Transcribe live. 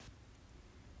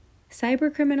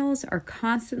Cybercriminals are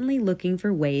constantly looking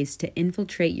for ways to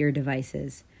infiltrate your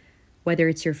devices. Whether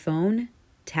it's your phone,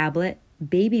 tablet,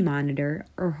 baby monitor,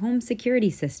 or home security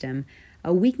system,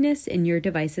 a weakness in your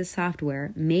device's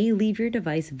software may leave your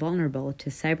device vulnerable to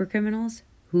cybercriminals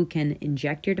who can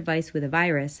inject your device with a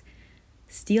virus,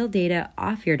 steal data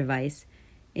off your device,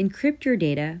 encrypt your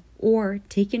data, or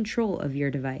take control of your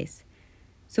device.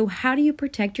 So how do you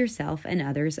protect yourself and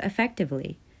others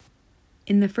effectively?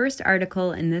 In the first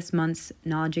article in this month's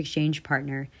Knowledge Exchange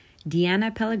Partner,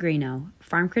 Deanna Pellegrino,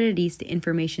 FarmCredit East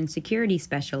Information Security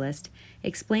Specialist,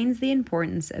 explains the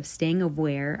importance of staying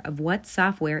aware of what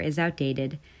software is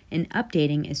outdated and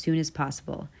updating as soon as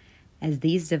possible, as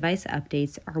these device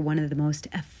updates are one of the most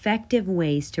effective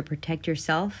ways to protect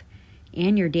yourself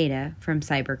and your data from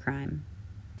cybercrime.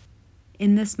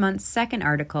 In this month's second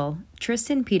article,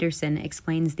 Tristan Peterson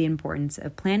explains the importance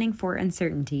of planning for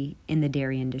uncertainty in the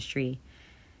dairy industry.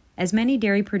 As many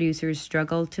dairy producers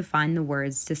struggle to find the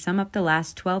words to sum up the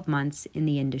last 12 months in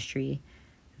the industry,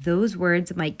 those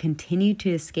words might continue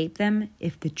to escape them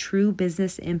if the true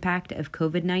business impact of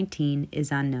COVID-19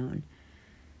 is unknown.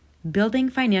 Building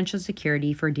financial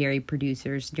security for dairy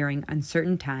producers during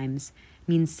uncertain times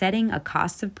means setting a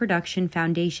cost of production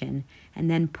foundation and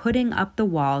then putting up the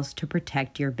walls to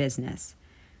protect your business.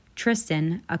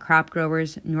 Tristan, a crop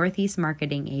grower's Northeast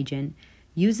marketing agent,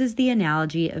 uses the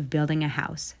analogy of building a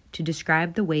house to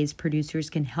describe the ways producers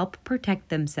can help protect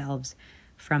themselves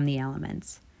from the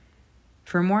elements.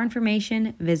 For more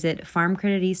information, visit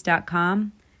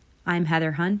farmcrediteast.com. I'm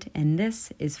Heather Hunt, and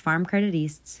this is FarmCredit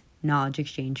East's Knowledge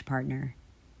Exchange Partner.